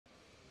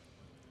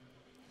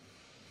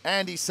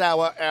Andy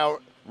Sauer, our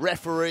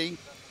referee.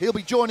 He'll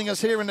be joining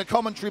us here in the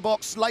commentary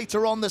box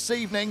later on this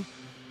evening.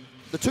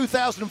 The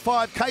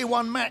 2005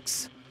 K1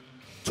 Max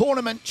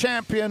tournament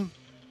champion.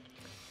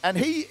 And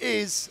he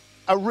is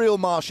a real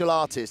martial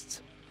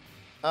artist.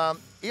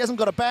 He hasn't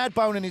got a bad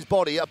bone in his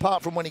body,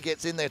 apart from when he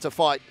gets in there to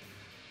fight.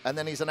 And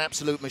then he's an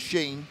absolute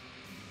machine.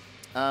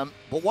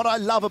 But what I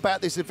love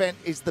about this event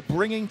is the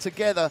bringing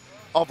together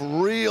of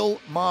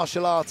real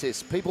martial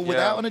artists. People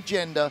without an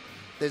agenda.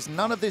 There's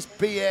none of this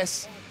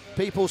BS.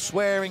 People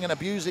swearing and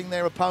abusing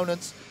their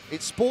opponents.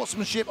 It's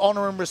sportsmanship,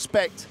 honor, and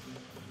respect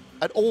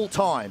at all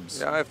times.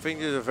 Yeah, I think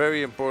it's a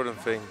very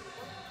important thing.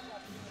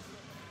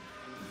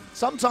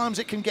 Sometimes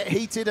it can get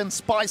heated and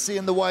spicy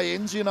in the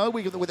weigh-ins, you know,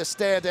 with a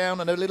stare down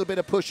and a little bit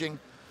of pushing.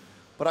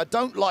 But I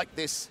don't like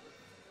this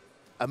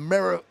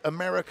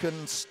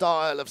American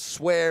style of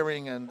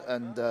swearing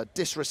and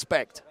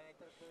disrespect.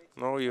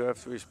 No, you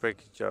have to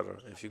respect each other.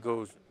 If you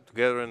go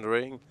together in the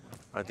ring,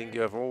 I think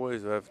you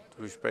always have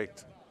to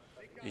respect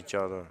each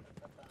other.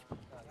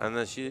 And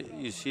then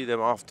you see them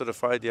after the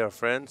fight, they are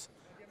friends,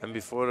 and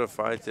before the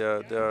fight, they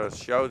are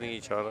shouting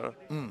each other.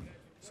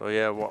 So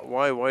yeah,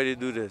 why they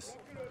do this?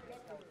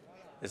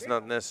 It's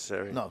not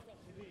necessary. No,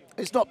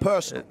 it's not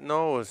personal.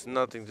 No, it's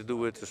nothing to do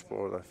with the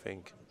sport, I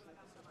think.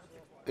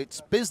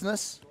 It's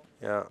business.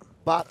 Yeah.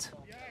 But,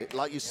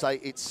 like you say,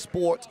 it's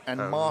sport and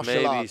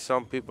martial art. Maybe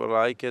some people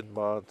like it,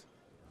 but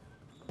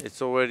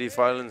it's already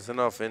violence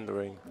enough in the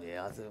ring.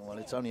 Yeah, I think, well,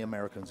 it's only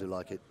Americans who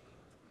like it.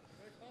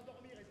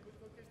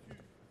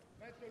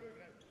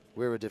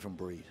 We're a different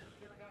breed.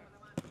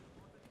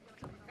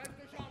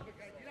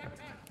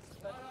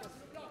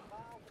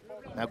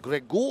 Now,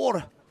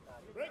 Gregoire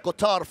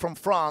Gottardi from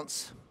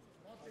France.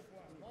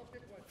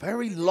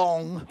 Very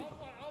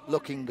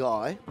long-looking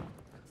guy.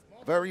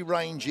 Very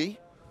rangy.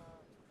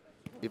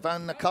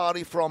 Ivan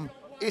Naccari from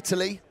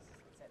Italy.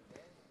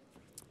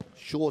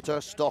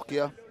 Shorter,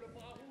 stockier.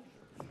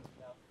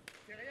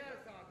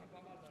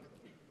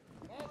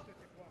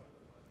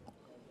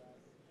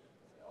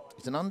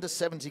 It's an under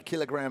 70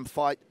 kilogram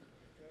fight.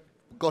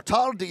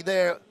 Gottardi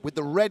there with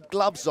the red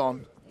gloves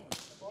on.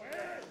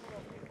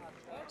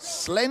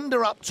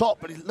 Slender up top,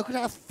 but look at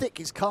how thick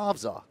his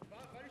calves are.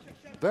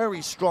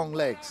 Very strong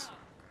legs.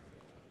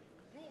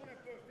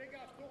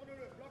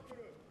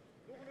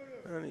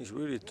 And he's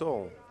really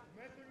tall.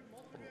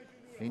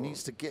 He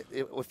needs to get,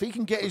 if he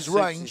can get his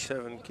range.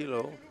 67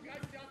 kilo,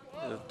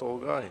 he's a tall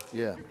guy.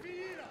 Yeah.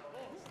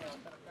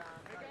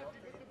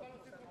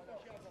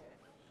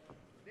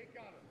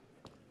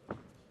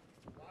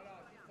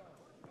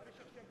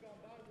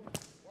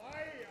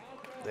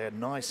 They're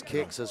nice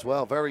kicks as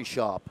well, very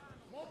sharp.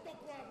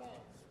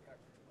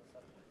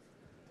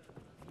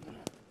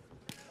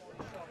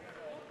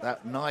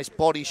 That nice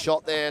body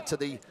shot there to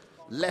the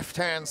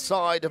left-hand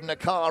side of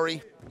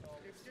Naccari.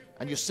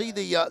 And you see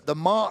the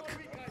mark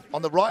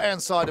on the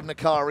right-hand side of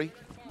Naccari.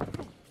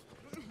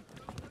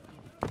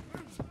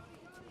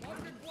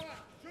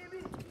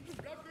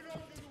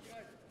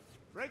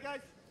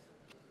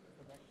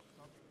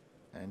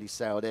 Andy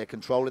Sauer there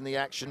controlling the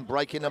action,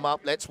 breaking them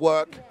up. Let's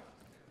work.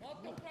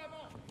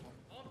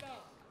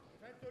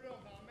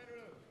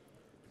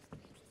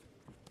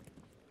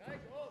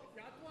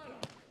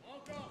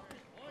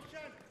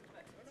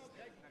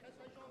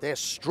 They're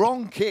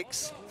strong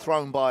kicks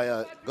thrown by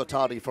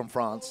Gottardi from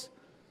France.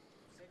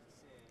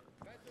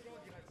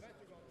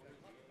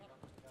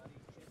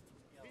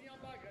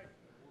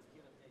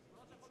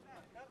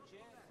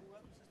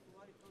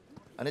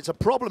 And it's a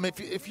problem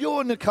if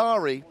you're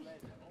Naccari,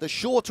 the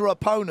shorter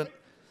opponent.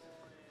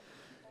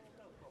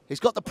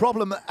 He's got the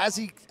problem as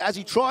he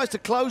tries to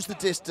close the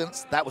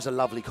distance. That was a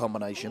lovely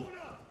combination.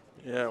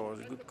 Yeah, it was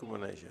a good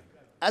combination.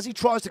 As he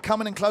tries to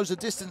come in and close the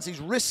distance, he's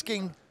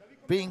risking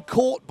being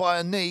caught by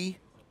a knee.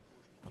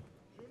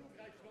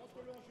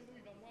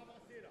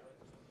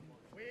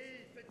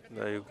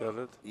 There you got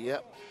it.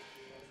 Yep.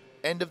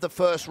 End of the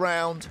first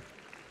round.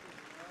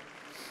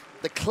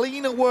 The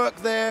cleaner work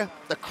there,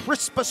 the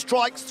crisper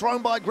strikes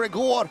thrown by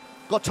Gregoire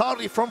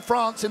Gottardi from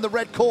France in the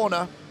red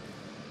corner.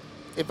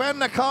 Ivan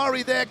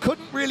Naccari there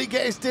couldn't really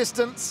get his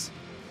distance.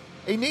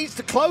 He needs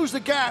to close the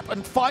gap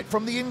and fight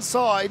from the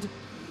inside.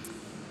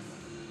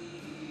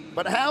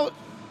 But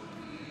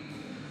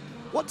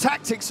what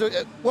tactics,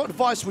 what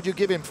advice would you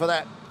give him for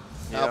that,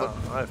 Albert?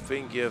 I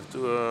think you have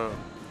to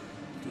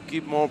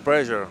keep more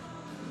pressure,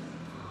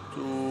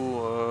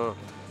 to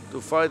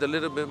fight a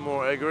little bit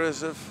more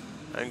aggressive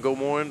and go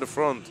more in the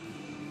front.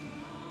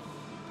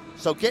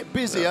 So get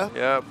busier.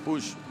 Yeah,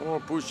 push, more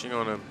pushing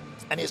on him.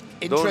 And it's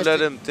don't let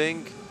him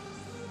think.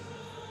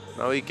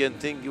 Now he can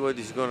think what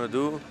he's gonna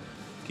do.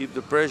 Keep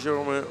the pressure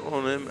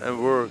on him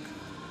and work.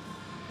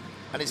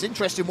 And it's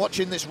interesting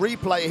watching this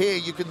replay here.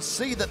 You can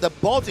see that the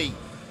body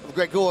of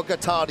Gregoire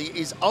Gottardi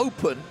is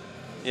open.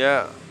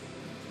 Yeah.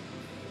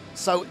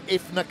 So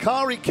if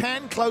Naccari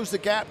can close the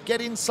gap,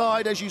 get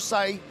inside, as you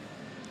say.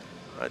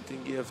 I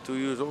think you have to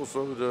use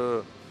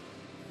also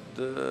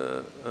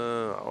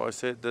how I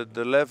say,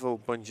 the level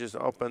punches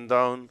up and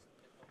down.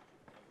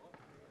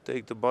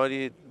 Take the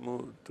body,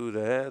 move to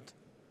the head,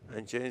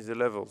 and change the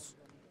levels.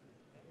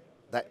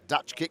 That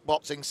Dutch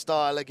kickboxing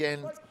style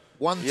again.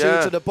 1-2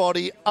 Yeah. to the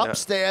body,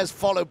 upstairs,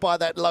 followed by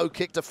that low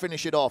kick to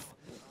finish it off.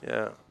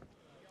 Yeah.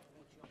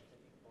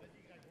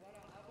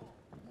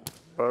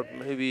 But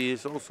maybe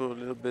he's also a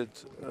little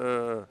bit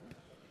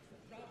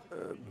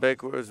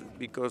backwards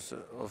because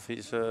of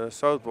his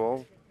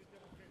southpaw.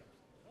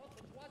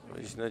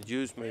 He's not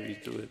used maybe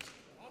to it.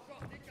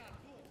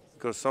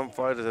 Because some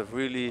fighters have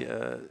really,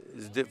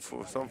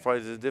 for some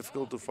fighters it's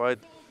difficult to fight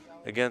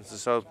against the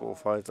southpaw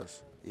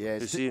fighters. Yeah,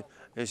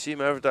 you see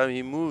him every time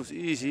he moves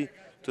easy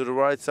to the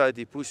right side,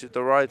 he pushes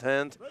the right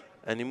hand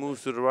and he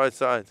moves to the right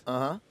side.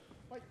 Uh-huh.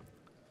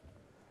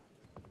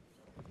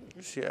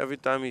 You see every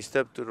time he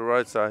steps to the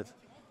right side.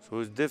 So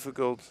it's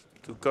difficult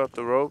to cut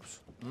the ropes.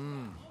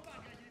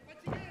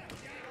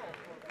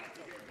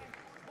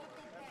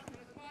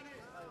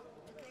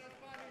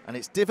 And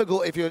it's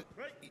difficult if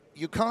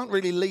you can't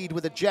really lead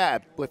with a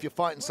jab. If you're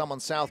fighting someone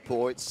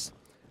southpaw,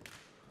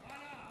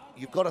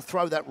 you've got to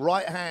throw that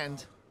right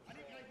hand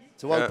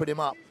to open him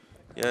up.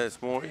 Yeah,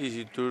 it's more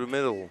easy to the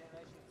middle.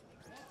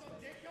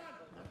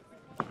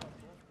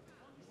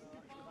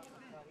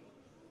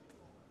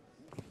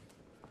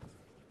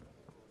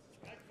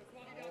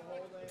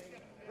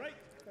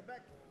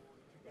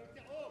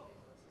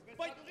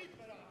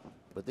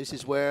 But this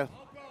is where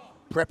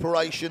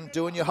preparation,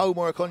 doing your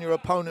homework on your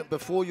opponent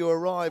before you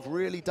arrive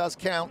really does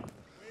count.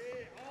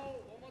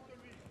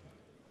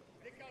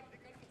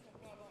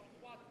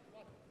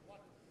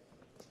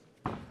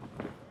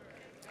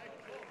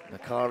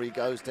 Naccari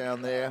goes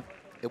down there.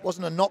 It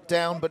wasn't a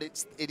knockdown, but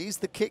it is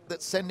the kick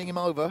that's sending him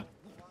over.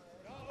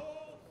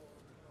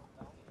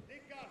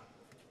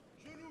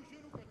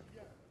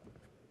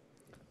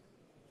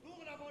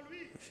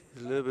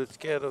 He's a little bit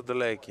scared of the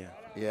leg,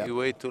 yeah. You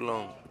wait too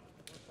long.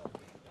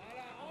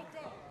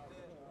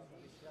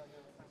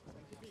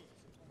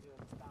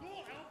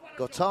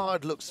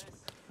 Gottardi looks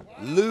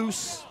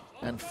loose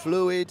and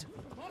fluid.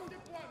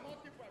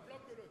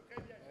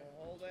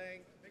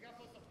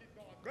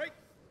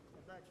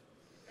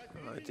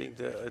 I think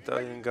the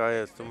Italian guy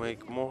has to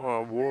make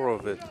more war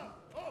of it.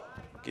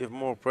 Give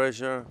more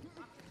pressure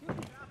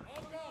and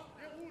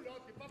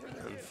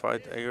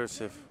fight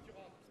aggressive,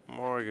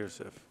 more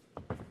aggressive.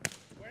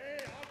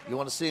 You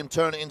want to see him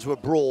turn it into a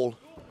brawl.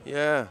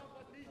 Yeah.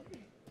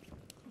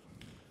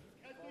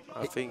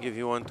 I think if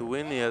you want to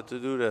win, you have to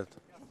do that.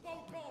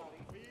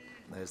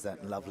 There's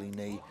that lovely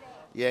knee.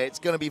 Yeah, it's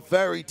going to be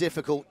very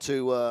difficult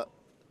to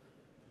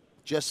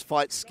just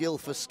fight skill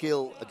for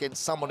skill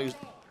against someone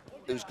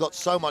who's got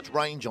so much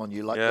range on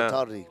you like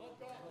Gottardi.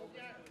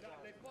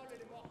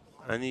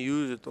 And he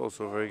used it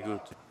also very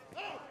good.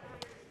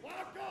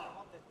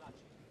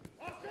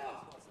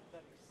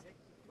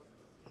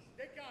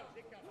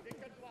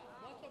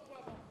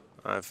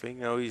 I think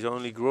now he's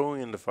only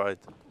growing in the fight.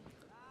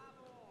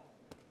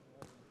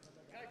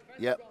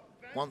 Yep.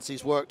 Once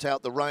he's worked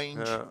out the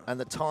range and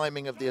the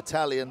timing of the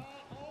Italian,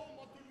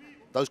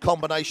 those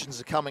combinations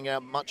are coming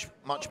out much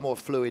more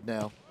fluid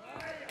now.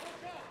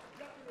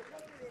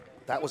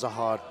 That was a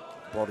hard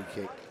body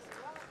kick.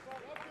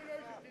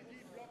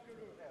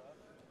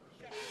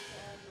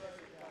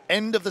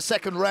 End of the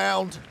second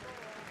round.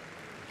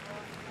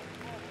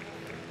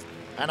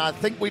 And I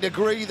think we'd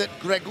agree that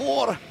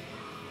Gregoire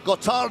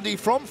Gottardi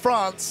from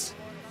France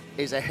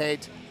is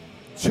ahead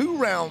 2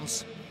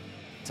 rounds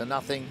to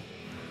nothing.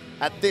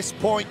 At this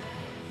point,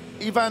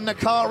 Ivan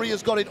Naccari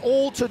has got it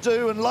all to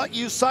do, and like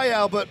you say,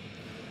 Albert,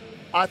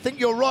 I think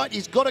you're right.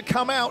 He's got to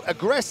come out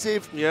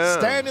aggressive,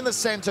 stand in the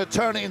center,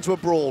 turn it into a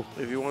brawl.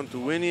 If you want to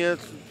win, he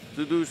has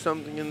to do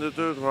something in the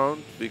 3rd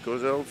round,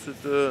 because else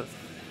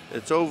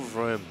it's over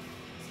for him.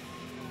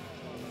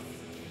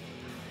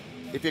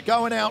 If you're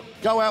going out,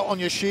 go out on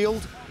your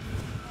shield.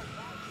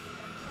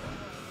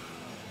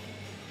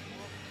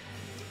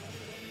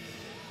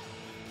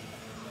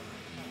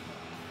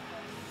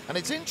 And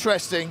it's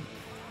interesting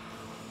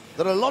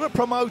that a lot of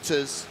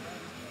promoters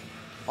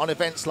on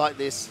events like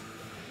this,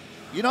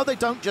 you know, they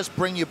don't just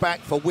bring you back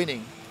for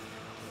winning.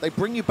 They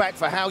bring you back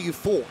for how you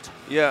fought.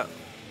 Yeah.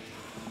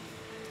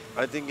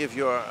 I think if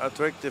you're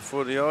attractive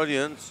for the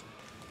audience,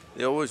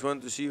 they always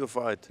want to see you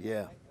fight.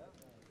 Yeah.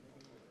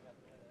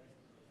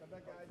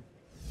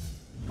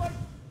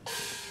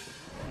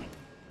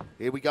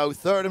 Here we go,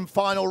 3rd and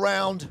final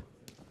round.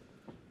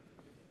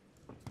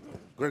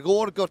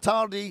 Gregoire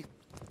Gottardi,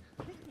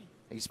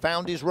 he's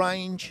found his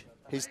range,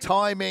 his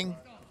timing,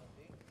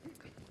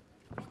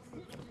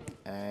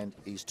 and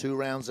he's 2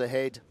 rounds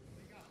ahead.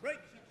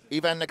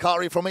 Ivan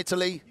Naccari from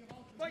Italy,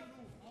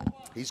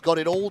 he's got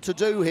it all to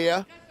do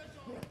here.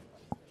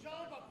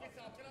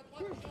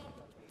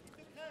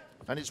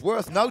 And it's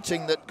worth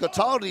noting that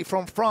Gottardi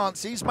from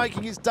France, he's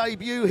making his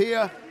debut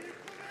here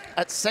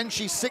at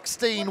SENSHI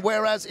 16,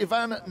 whereas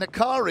Ivan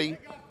Naccari,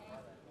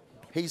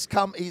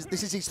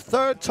 this is his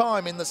 3rd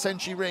time in the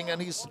SENSHI ring,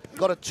 and he's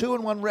got a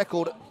 2-1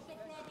 record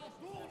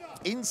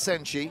in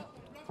SENSHI.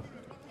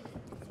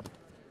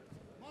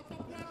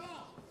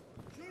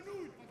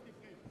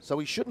 So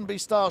he shouldn't be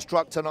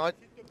starstruck tonight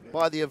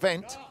by the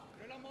event.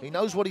 He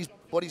knows what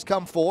he's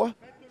come for.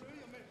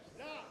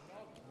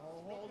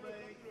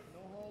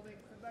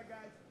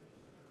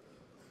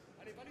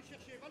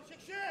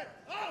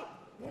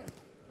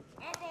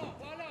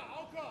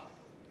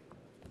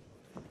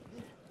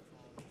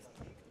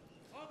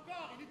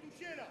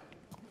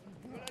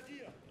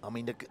 I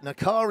mean,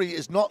 Naccari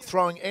is not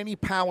throwing any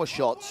power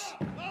shots.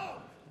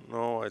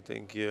 No, I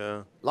think,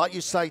 yeah. Like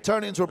you say,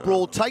 turn it into a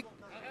brawl. Take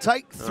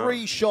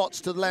 3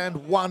 shots to land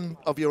 1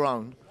 of your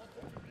own.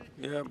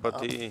 Yeah, but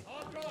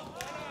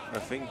I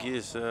think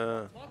he's,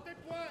 how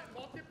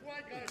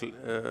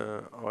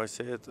I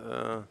say it,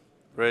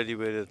 ready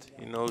with it.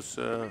 He knows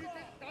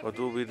what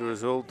will be the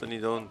result, and he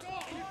don't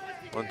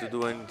want to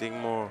do anything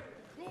more.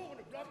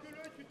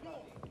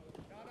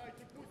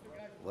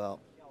 Well,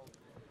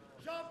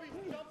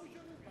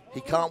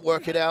 he can't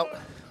work it out.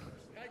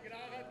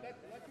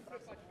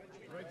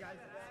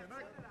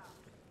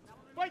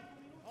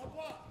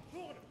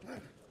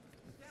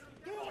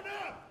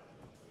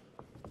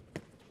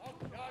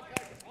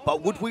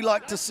 But would we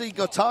like to see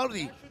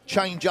Gottardi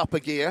change up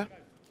a gear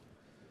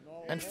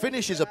and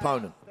finish his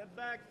opponent?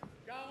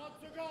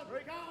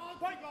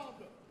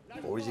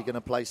 Or is he going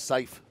to play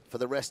safe for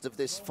the rest of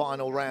this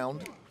final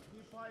round?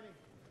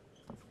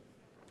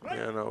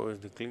 Yeah, now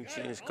the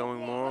clinching is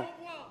coming more.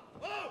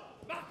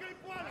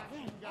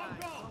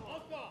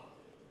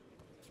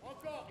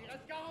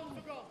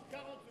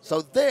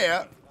 So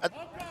there,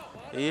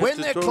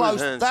 when they're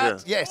close,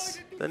 hands, yes.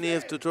 Then he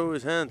has to throw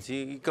his hands.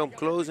 He come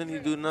close and he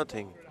do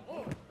nothing.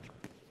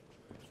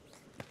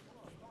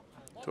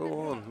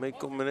 Throw on, make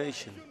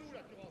combination.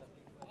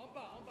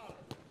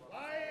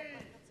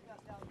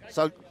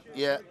 So,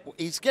 yeah,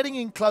 he's getting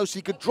in close.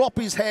 He could drop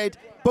his head,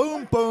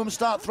 boom, boom,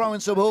 start throwing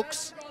some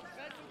hooks.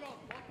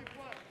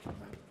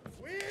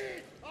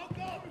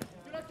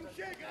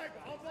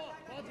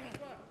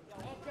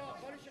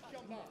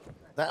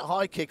 That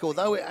high kick,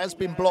 although it has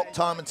been blocked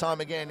time and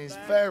time again, is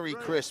very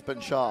crisp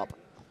and sharp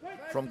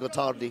from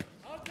Gottardi.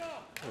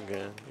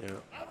 Again, yeah.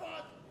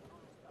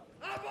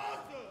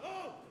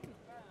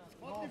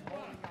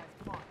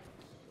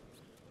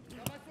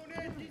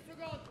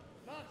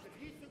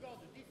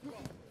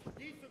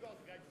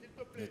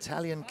 The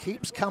Italian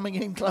keeps coming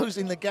in,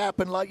 closing the gap,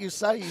 and like you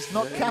say, he's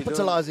not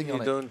capitalizing on it.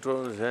 He don't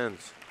throw his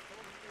hands.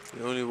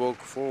 He only walk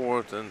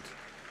forward and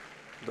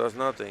does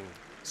nothing.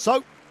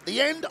 So,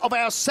 the end of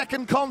our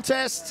second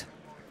contest,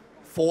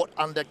 fought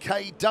under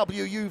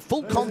KWU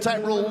full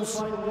contact rules.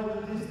 We're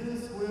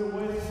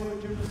waiting for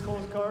the judges'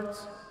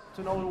 scorecards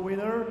to know the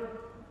winner.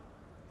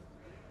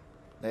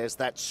 There's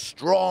that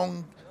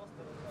strong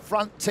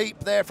front teep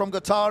there from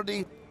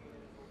Gottardi.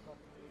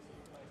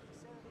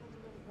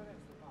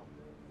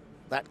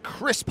 That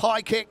crisp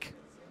high kick.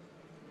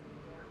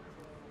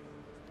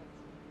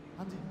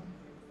 Andy,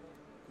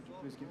 could you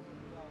please give me?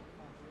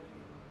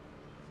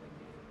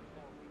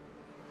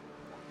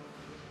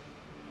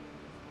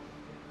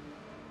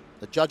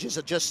 The judges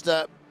are just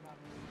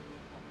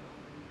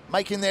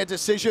making their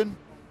decision.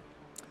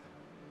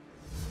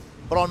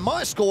 But on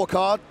my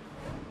scorecard,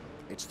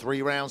 it's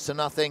 3 rounds to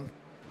nothing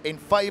in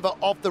favor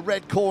of the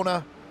red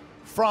corner,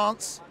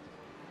 France,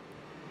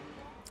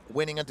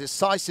 winning a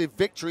decisive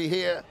victory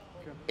here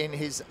in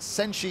his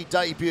SENSHI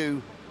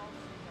debut.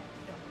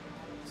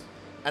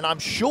 And I'm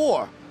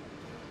sure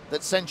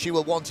that SENSHI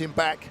will want him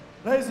back.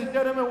 Ladies and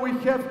gentlemen, we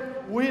have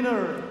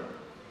winner.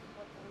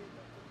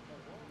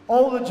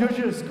 All the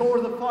judges score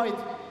the fight.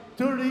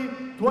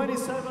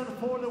 30-27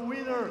 for the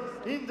winner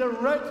in the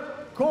red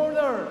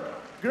corner.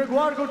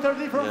 Gregoire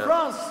Gottardi from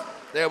France.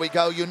 There we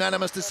go,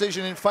 unanimous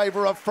decision in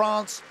favor of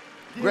France.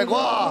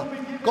 Gregoire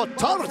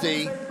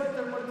Gottardi,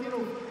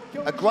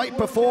 a great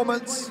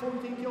performance.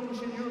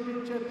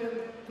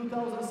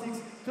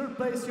 2006, 3rd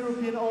place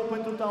European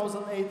Open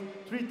 2008,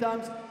 3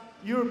 times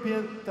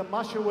European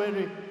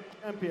Tamashaweri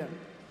champion.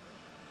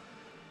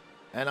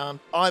 And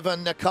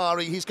Ivan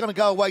Naccari, he's going to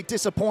go away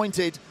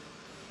disappointed.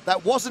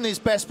 That wasn't his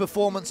best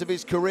performance of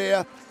his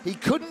career. He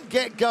couldn't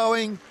get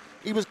going.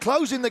 He was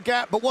closing the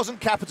gap but wasn't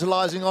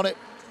capitalizing on it.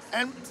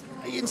 And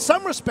in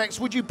some respects,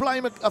 would you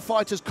blame a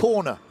fighter's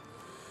corner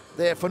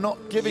there for not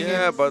giving him?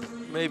 Yeah, but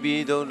maybe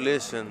he don't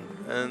listen.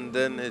 And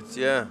then it's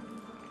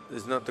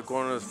not the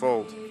corner's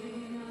fault.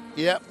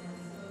 Yeah.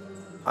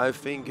 I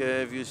think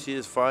if you see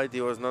his fight,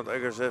 he was not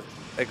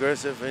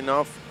aggressive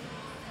enough.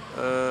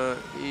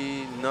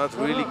 He not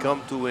really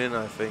come to win,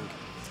 I think.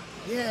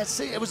 Yeah,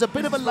 see, it was a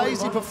bit of a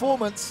lazy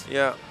performance.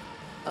 Yeah.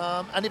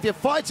 And if you're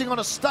fighting on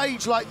a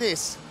stage like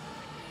this,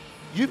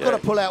 you've got to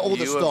pull out all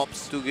the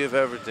stops. To give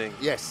everything.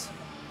 Yes.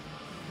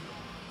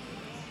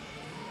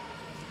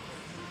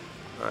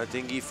 I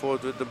think he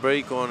fought with the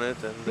break on it.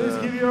 And please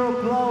give your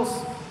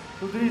applause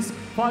to these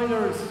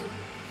fighters.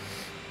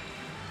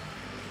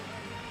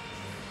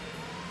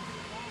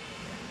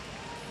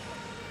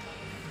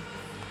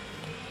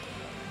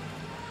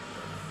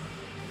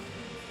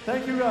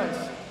 Thank you,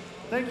 guys.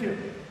 Thank you.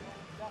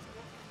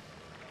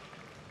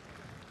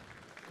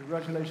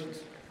 Congratulations.